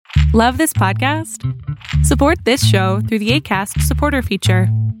Love this podcast? Support this show through the Acast supporter feature.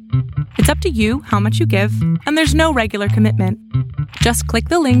 It's up to you how much you give, and there's no regular commitment. Just click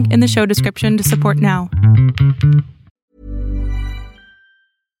the link in the show description to support now.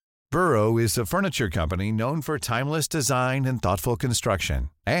 Burrow is a furniture company known for timeless design and thoughtful construction,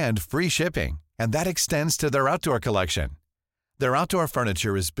 and free shipping, and that extends to their outdoor collection. Their outdoor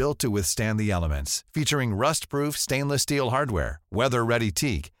furniture is built to withstand the elements, featuring rust-proof stainless steel hardware, weather-ready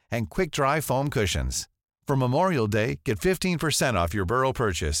teak, and quick-dry foam cushions. For Memorial Day, get 15% off your Burrow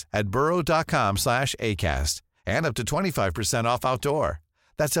purchase at burrow.com/ACAST and up to 25% off outdoor.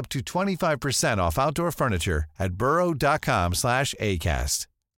 That's up to 25% off outdoor furniture at burrow.com/ACAST.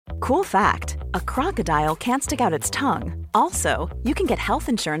 Cool fact, a crocodile can't stick out its tongue. Also, you can get health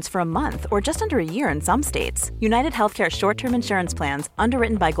insurance for a month or just under a year in some states. United Healthcare short-term insurance plans,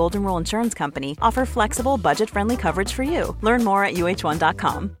 underwritten by Golden Rule Insurance Company, offer flexible, budget-friendly coverage for you. Learn more at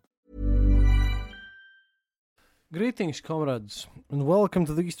uh1.com. Greetings, comrades, and welcome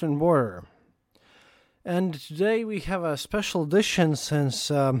to the Eastern Border. And today we have a special edition since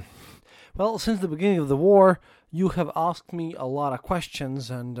the beginning of the war, you have asked me a lot of questions,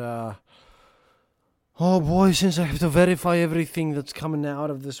 and since I have to verify everything that's coming out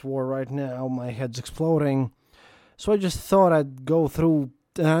of this war right now, my head's exploding. So I just thought I'd go through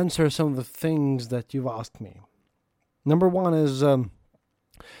and answer some of the things that you've asked me. Number one is,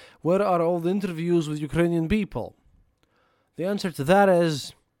 where are all the interviews with Ukrainian people? The answer to that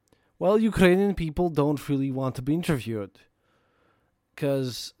is, well, Ukrainian people don't really want to be interviewed.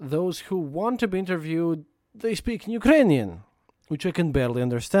 Because those who want to be interviewed, they speak in Ukrainian, which I can barely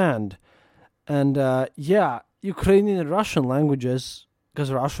understand. And Ukrainian and Russian languages, because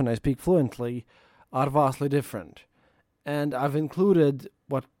Russian I speak fluently, are vastly different. And I've included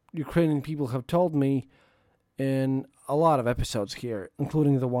what Ukrainian people have told me in a lot of episodes here,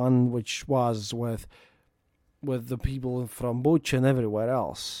 including the one which was with the people from Bucha and everywhere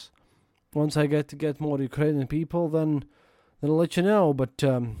else. Once I get more Ukrainian people, then I'll let you know. But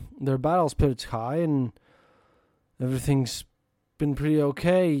their battle spirit's high, and everything's been pretty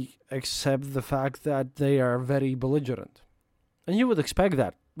okay, except the fact that they are very belligerent. And you would expect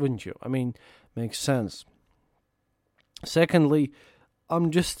that, wouldn't you? I mean, makes sense. Secondly,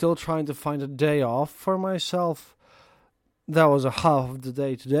 I'm just still trying to find a day off for myself. That was a half of the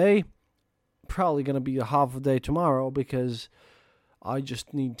day today. Probably going to be a half a day tomorrow, because I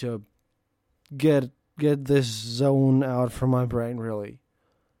just need to get this zone out from my brain, really.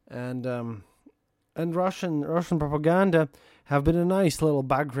 And Russian propaganda have been a nice little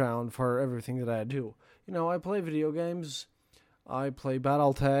background for everything that I do. You know, I play video games. I play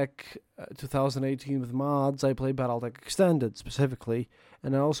BattleTech 2018 with mods. I play BattleTech Extended specifically,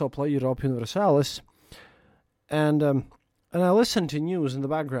 and I also play Europa Universalis. And I listen to news in the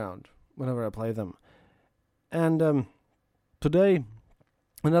background whenever I play them. And today,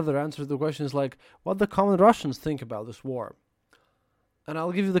 another answer to the question is like, what the common Russians think about this war. And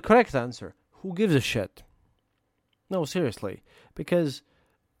I'll give you the correct answer. Who gives a shit? No, seriously. Because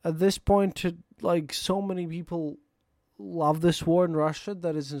at this point, so many people love this war in Russia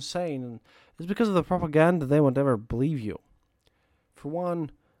that is insane. And it's because of the propaganda. They won't ever believe you. For one,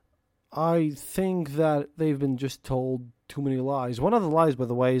 I think that they've been just told too many lies. One of the lies, by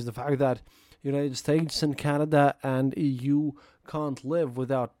the way, is the fact that United States and Canada and EU can't live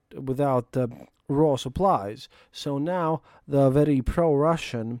without raw supplies. So now the very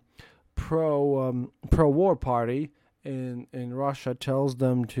pro-Russian, pro-war party in Russia tells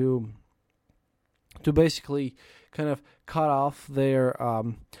them to basically kind of cut off their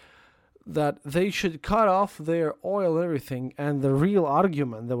that they should cut off their oil and everything. And the real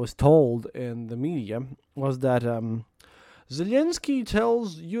argument that was told in the media was that Zelensky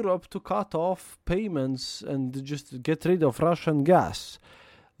tells Europe to cut off payments and just get rid of Russian gas.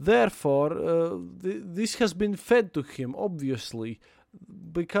 Therefore, this has been fed to him, obviously,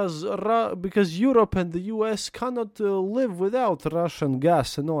 because Europe and the US cannot live without Russian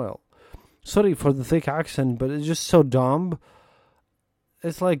gas and oil. Sorry for the thick accent, but it's just so dumb.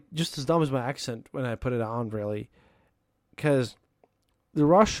 It's like just as dumb as my accent when I put it on, really. Because the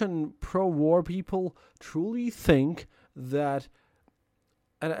Russian pro-war people truly think that,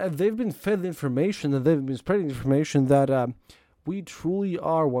 and they've been fed information, and they've been spreading information that we truly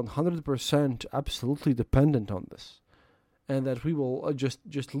are 100% absolutely dependent on this, and that we will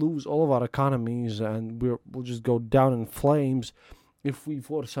just lose all of our economies, and we'll just go down in flames if we,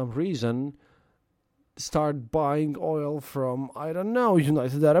 for some reason, start buying oil from, I don't know,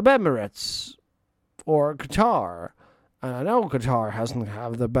 United Arab Emirates or Qatar. And I know Qatar hasn't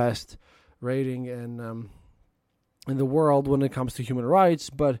have the best rating in in the world when it comes to human rights,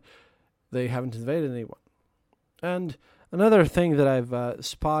 but they haven't invaded anyone. And another thing that I've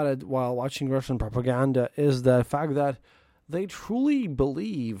spotted while watching Russian propaganda is the fact that they truly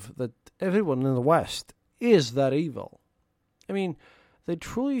believe that everyone in the West is that evil. I mean, they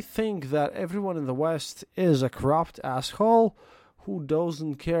truly think that everyone in the West is a corrupt asshole who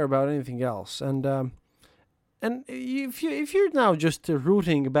doesn't care about anything else. And if you're now just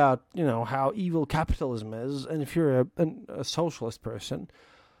rooting about, you know, how evil capitalism is, and if you're a socialist person,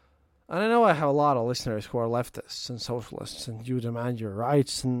 and I know I have a lot of listeners who are leftists and socialists, and you demand your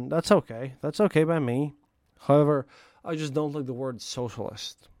rights, and that's okay. That's okay by me. However, I just don't like the word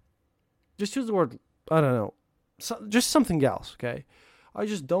socialist. Just use the word, I don't know, just something else, okay? I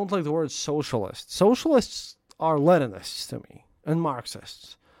just don't like the word socialist. Socialists are Leninists to me, and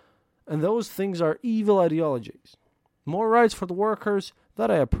Marxists. And those things are evil ideologies. More rights for the workers, that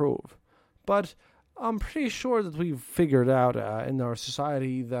I approve. But I'm pretty sure that we've figured out in our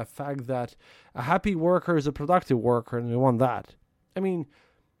society the fact that a happy worker is a productive worker, and we want that. I mean,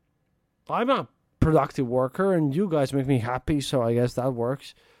 I'm a productive worker, and you guys make me happy, so I guess that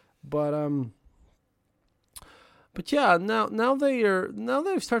works. But yeah, now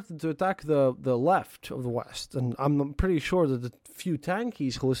they've started to attack the left of the West, and I'm pretty sure that the few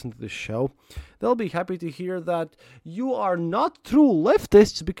tankies who listen to this show, they'll be happy to hear that you are not true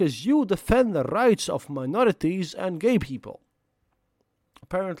leftists because you defend the rights of minorities and gay people.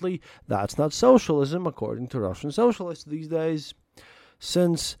 Apparently, that's not socialism according to Russian socialists these days,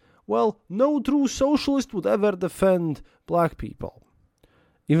 since, well, no true socialist would ever defend black people.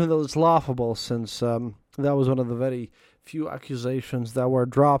 Even though it's laughable, since that was one of the very few accusations that were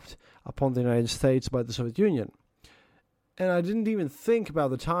dropped upon the United States by the Soviet Union. And I didn't even think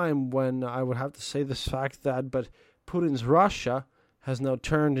about the time when I would have to say this fact but Putin's Russia has now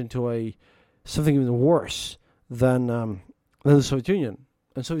turned into something even worse than the Soviet Union.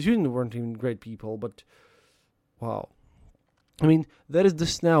 And Soviet Union weren't even great people, but wow. I mean, there is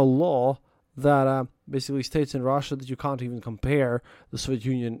this now law that basically states in Russia that you can't even compare the Soviet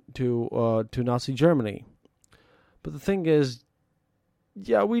Union to Nazi Germany. But the thing is,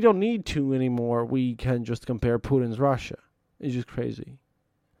 yeah, we don't need to anymore. We can just compare Putin's Russia. It's just crazy.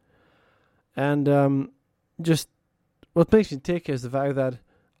 And just what makes me tick is the fact that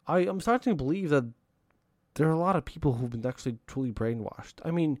I'm starting to believe that there are a lot of people who've been actually truly brainwashed.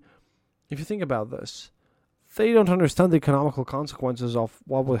 I mean, if you think about this, they don't understand the economical consequences of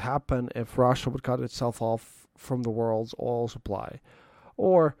what would happen if Russia would cut itself off from the world's oil supply,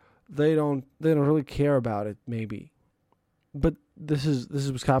 or they don't really care about it, maybe. But this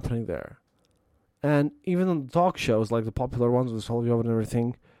is what's happening there. And even on the talk shows, like the popular ones with Solovyov and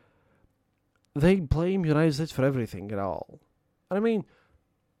everything, they blame the United States for everything at all. And I mean,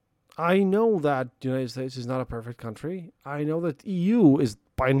 I know that the United States is not a perfect country. I know that EU is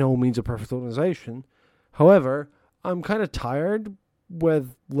by no means a perfect organization. However, I'm kind of tired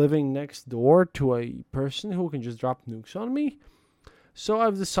with living next door to a person who can just drop nukes on me. So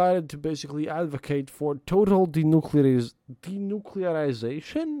I've decided to basically advocate for total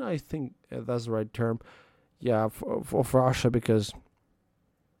denuclearization. I think that's the right term. Yeah, for Russia, because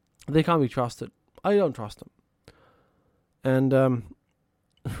they can't be trusted. I don't trust them. And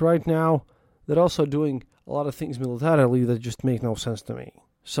right now, they're also doing a lot of things militarily that just make no sense to me.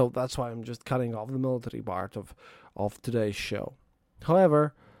 So that's why I'm just cutting off the military part of today's show.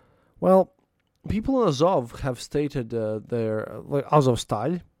 However, well, people in Azov have stated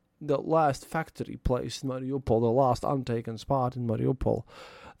Azovstal, the last factory place in Mariupol, the last untaken spot in Mariupol,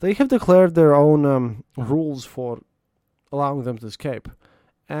 they have declared their own rules for allowing them to escape.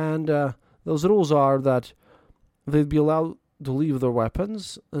 And those rules are that they'd be allowed to leave their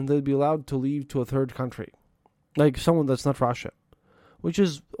weapons, and they'd be allowed to leave to a third country, like someone that's not Russia. Which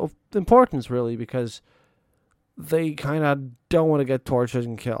is of importance, really, because they kind of don't want to get tortured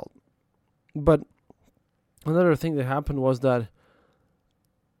and killed. But another thing that happened was that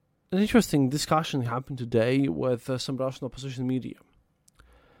an interesting discussion happened today with some Russian opposition media.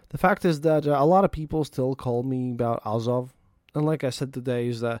 The fact is that a lot of people still call me about Azov. And like I said today,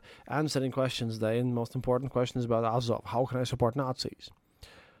 is the answering questions day, and the most important question is about Azov. How can I support Nazis?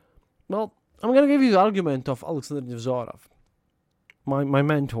 Well, I'm going to give you the argument of Alexander Nevzorov, my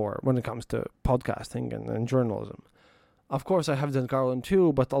mentor when it comes to podcasting and journalism. Of course, I have Dan Carlin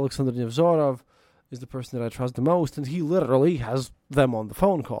too, but Alexander Nevzorov is the person that I trust the most, and he literally has them on the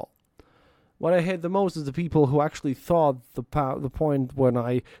phone call. What I hate the most is the people who actually thought the point when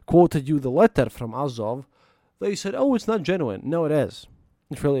I quoted you the letter from Azov, they said, oh, it's not genuine. No, it is.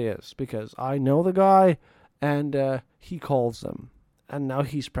 It really is, because I know the guy, and he calls them, and now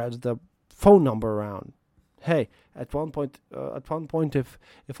he spreads the phone number around. Hey, at one point,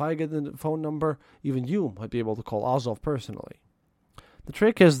 if I get the phone number, even you might be able to call Azov personally. The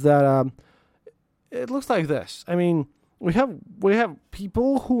trick is that it looks like this. I mean, we have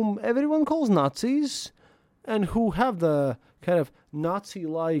people whom everyone calls Nazis, and who have the kind of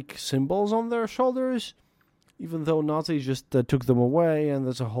Nazi-like symbols on their shoulders, even though Nazis just took them away, and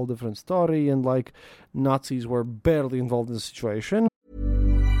that's a whole different story, and like Nazis were barely involved in the situation.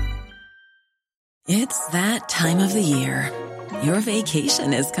 It's that time of the year. Your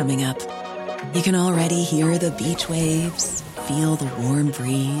vacation is coming up. You can already hear the beach waves, feel the warm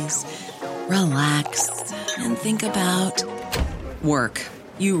breeze, relax, and think about work.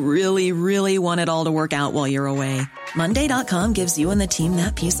 You really, really want it all to work out while you're away. Monday.com gives you and the team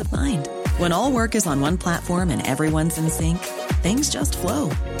that peace of mind. When all work is on one platform and everyone's in sync, things just flow.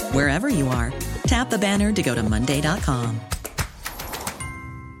 Wherever you are, tap the banner to go to Monday.com.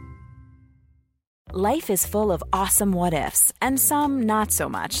 Life is full of awesome what-ifs, and some not so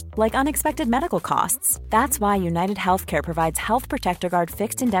much, like unexpected medical costs. That's why United Healthcare provides Health Protector Guard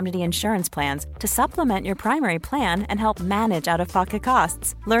fixed indemnity insurance plans to supplement your primary plan and help manage out-of-pocket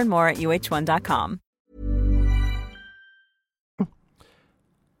costs. Learn more at UH1.com.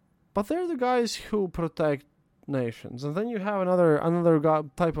 But they're the guys who protect nations. And then you have another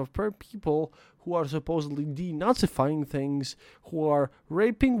type of people who are supposedly denazifying things, who are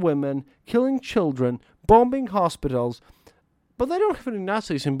raping women, killing children, bombing hospitals, but they don't have any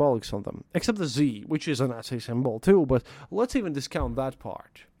Nazi symbolics on them, except the Z, which is a Nazi symbol too, but let's even discount that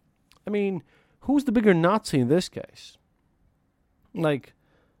part. I mean, who's the bigger Nazi in this case? Like,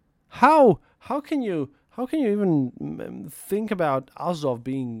 how can you even think about Azov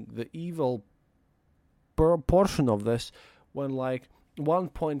being the evil portion of this when like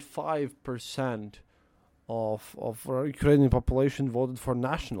 1.5% of Ukrainian population voted for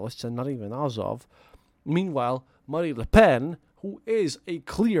nationalists and not even Azov? Meanwhile, Marine Le Pen, who is a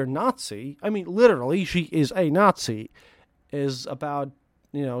clear Nazi, I mean literally she is a Nazi, is about,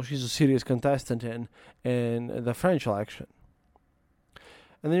 she's a serious contestant in the French election.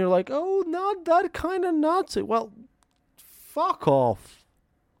 And then you're like, oh, not that kind of Nazi. Well, fuck off.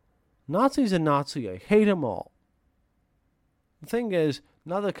 Nazi's a Nazi. I hate them all. The thing is,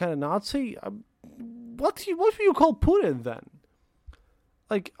 not that kind of Nazi. What do you call Putin then?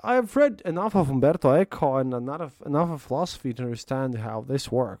 Like, I've read enough of Umberto Eco and enough of philosophy to understand how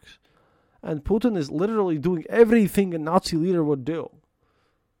this works. And Putin is literally doing everything a Nazi leader would do.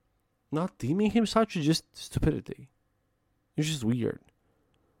 Not deeming him such is just stupidity. It's just weird.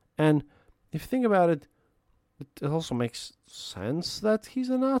 And if you think about it, it also makes sense that he's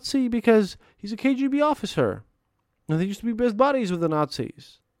a Nazi because he's a KGB officer. And they used to be best buddies with the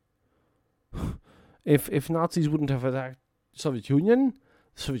Nazis. If Nazis wouldn't have attacked the Soviet Union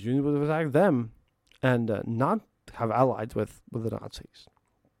would have attacked them and not have allied with the Nazis.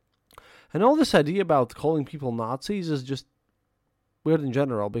 And all this idea about calling people Nazis is just weird in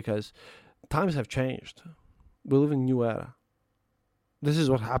general because times have changed. We live in a new era. This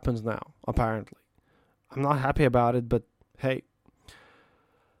is what happens now, apparently. I'm not happy about it, but hey,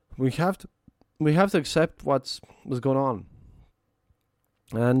 we have to accept what's going on,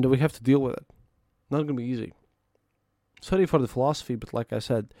 and we have to deal with it. Not gonna be easy. Sorry for the philosophy, but like I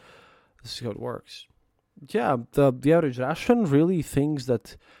said, this is how it works. Yeah, the average Russian really thinks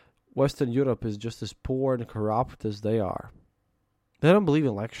that Western Europe is just as poor and corrupt as they are. They don't believe in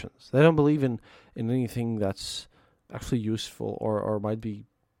elections. They don't believe in anything that's actually useful or might be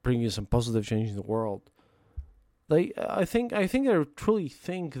bringing some positive change in the world. I think they truly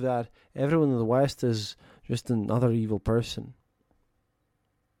think that everyone in the West is just another evil person.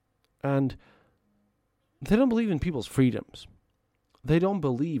 And they don't believe in people's freedoms. They don't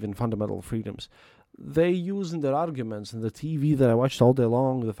believe in fundamental freedoms. They use in their arguments in the TV that I watched all day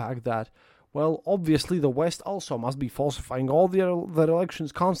long the fact that, well, obviously the West also must be falsifying all their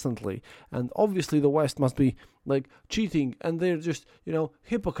elections constantly. And obviously the West must be, like, cheating. And they're just,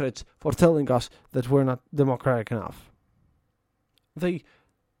 hypocrites for telling us that we're not democratic enough. They're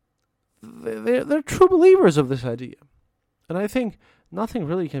true believers of this idea. And I think nothing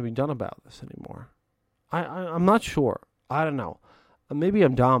really can be done about this anymore. I'm not sure. I don't know. Maybe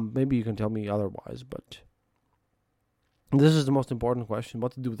I'm dumb. Maybe you can tell me otherwise. But this is the most important question.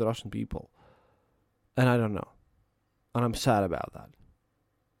 What to do with the Russian people. And I don't know. And I'm sad about that.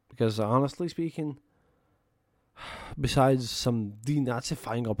 Because honestly speaking, besides some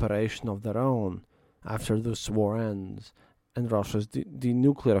denazifying operation of their own after this war ends and Russia's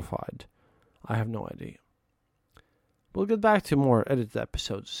denuclearified, I have no idea. We'll get back to more edited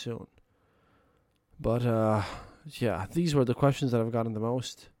episodes soon. But, yeah, these were the questions that I've gotten the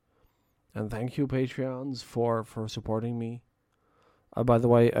most. And thank you, Patreons, for supporting me. By the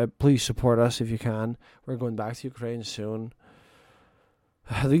way, please support us if you can. We're going back to Ukraine soon.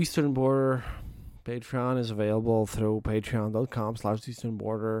 The Eastern Border Patreon is available through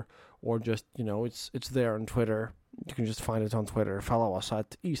patreon.com/EasternBorder, or just, it's there on Twitter. You can just find it on Twitter. Follow us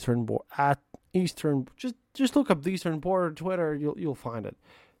at Eastern. Just look up the Eastern Border Twitter. You'll find it.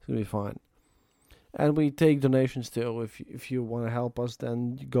 It's gonna be fine. And we take donations too. If you want to help us,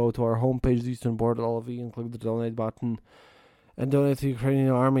 then you go to our homepage, easternborder.lv, and click the donate button and donate to the Ukrainian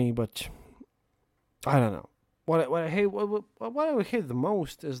army. But I don't know. What I would hate the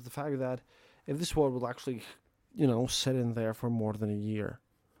most is the fact that if this war would actually, sit in there for more than a year,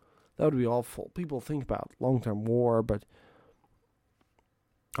 that would be awful. People think about long-term war, but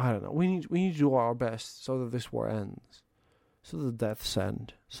I don't know. We need to do our best so that this war ends, so that the deaths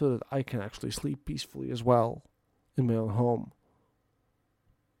end, so that I can actually sleep peacefully as well in my own home.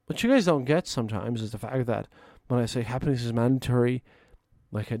 What you guys don't get sometimes is the fact that when I say happiness is mandatory,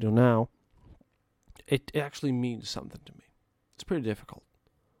 like I do now, it actually means something to me. It's pretty difficult.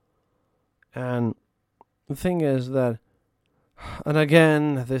 And the thing is that, and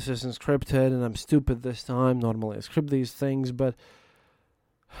again, this isn't scripted, and I'm stupid this time. Normally I script these things, but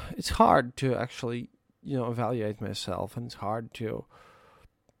it's hard to actually, evaluate myself, and it's hard to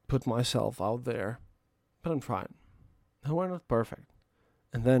put myself out there. But I'm trying. And we're not perfect.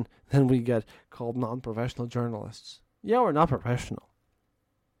 And then we get called non-professional journalists. Yeah, we're not professional.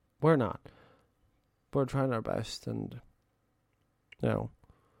 We're not. We're trying our best, and,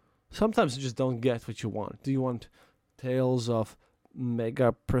 sometimes you just don't get what you want. Do you want tales of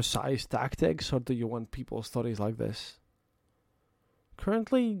mega precise tactics, or do you want people's stories like this?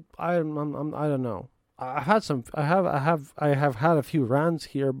 Currently, I don't know. I have had a few rants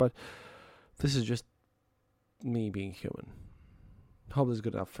here, but this is just me being human. Hope this is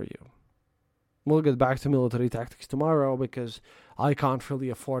good enough for you. We'll get back to military tactics tomorrow, because I can't really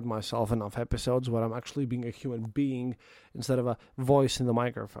afford myself enough episodes where I'm actually being a human being instead of a voice in the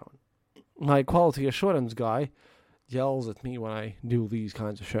microphone. My quality assurance guy yells at me when I do these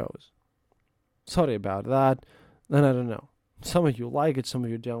kinds of shows. Sorry about that. And I don't know. Some of you like it, some of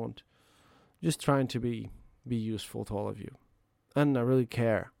you don't. Just trying to be useful to all of you. And I really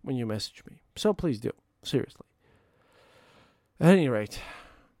care when you message me. So please do. Seriously. At any rate,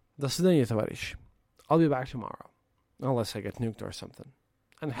 до свидания, товарищ. I'll be back tomorrow. Unless I get nuked or something.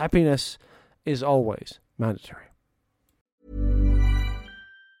 And happiness is always mandatory.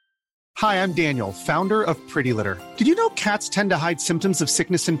 Hi, I'm Daniel, founder of Pretty Litter. Did you know cats tend to hide symptoms of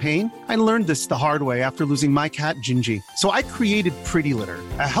sickness and pain? I learned this the hard way after losing my cat, Gingy. So I created Pretty Litter,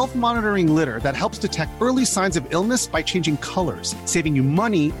 a health monitoring litter that helps detect early signs of illness by changing colors, saving you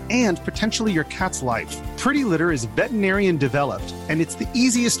money and potentially your cat's life. Pretty Litter is veterinarian developed, and it's the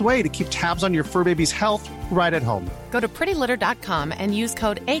easiest way to keep tabs on your fur baby's health right at home. Go to prettylitter.com and use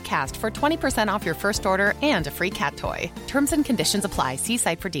code ACAST for 20% off your first order and a free cat toy. Terms and conditions apply. See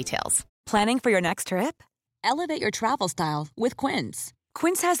site for details. Planning for your next trip? Elevate your travel style with Quince.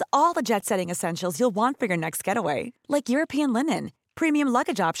 Quince has all the jet-setting essentials you'll want for your next getaway, like European linen, premium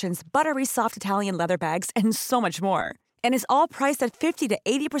luggage options, buttery soft Italian leather bags, and so much more. And is all priced at 50 to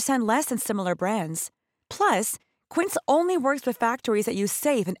 80% less than similar brands. Plus, Quince only works with factories that use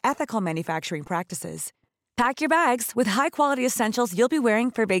safe and ethical manufacturing practices. Pack your bags with high-quality essentials you'll be wearing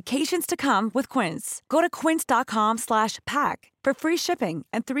for vacations to come with Quince. Go to quince.com/pack for free shipping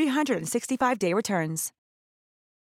and 365-day returns.